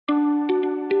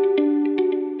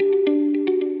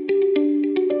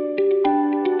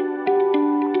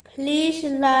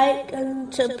like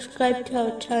and subscribe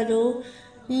to our channel.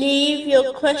 Leave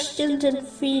your questions and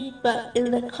feedback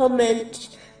in the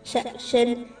comments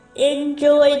section.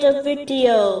 Enjoy the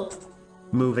video.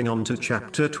 Moving on to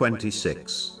chapter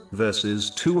 26,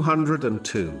 verses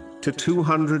 202 to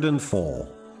 204.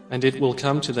 And it will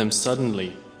come to them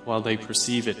suddenly, while they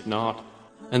perceive it not.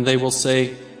 And they will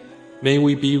say, "May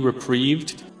we be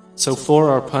reprieved? So for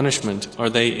our punishment are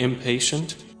they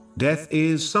impatient?" Death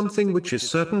is something which is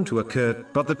certain to occur,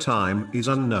 but the time is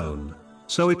unknown.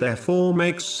 So it therefore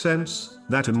makes sense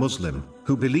that a Muslim,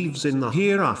 who believes in the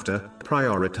hereafter,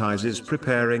 prioritizes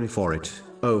preparing for it,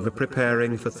 over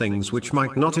preparing for things which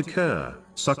might not occur,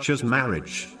 such as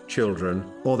marriage, children,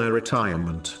 or their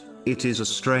retirement. It is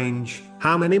strange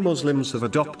how many Muslims have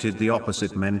adopted the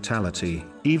opposite mentality,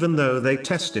 even though they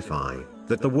testify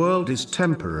that the world is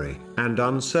temporary and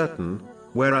uncertain,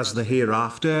 whereas the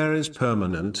hereafter is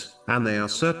permanent, and they are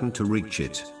certain to reach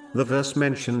it. The verse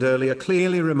mentioned earlier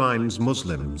clearly reminds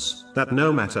Muslims that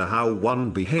no matter how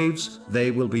one behaves,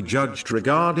 they will be judged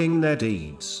regarding their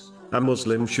deeds. A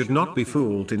Muslim should not be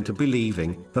fooled into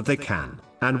believing that they can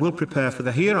and will prepare for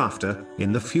the hereafter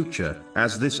in the future,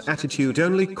 as this attitude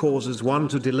only causes one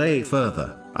to delay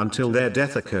further until their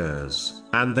death occurs,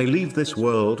 and they leave this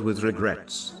world with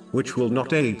regrets, which will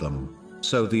not aid them.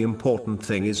 So the important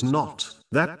thing is not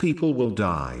that people will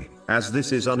die, as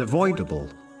this is unavoidable,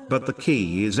 but the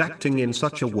key is acting in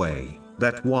such a way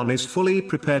that one is fully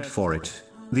prepared for it.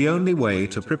 The only way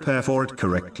to prepare for it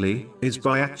correctly is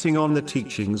by acting on the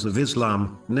teachings of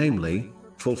Islam, namely,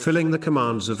 fulfilling the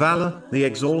commands of Allah, the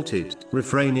Exalted,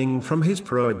 refraining from His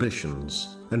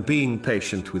prohibitions, and being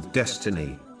patient with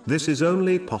destiny. This is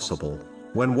only possible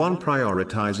when one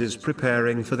prioritizes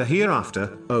preparing for the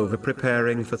hereafter, over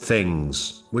preparing for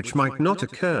things which might not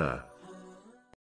occur.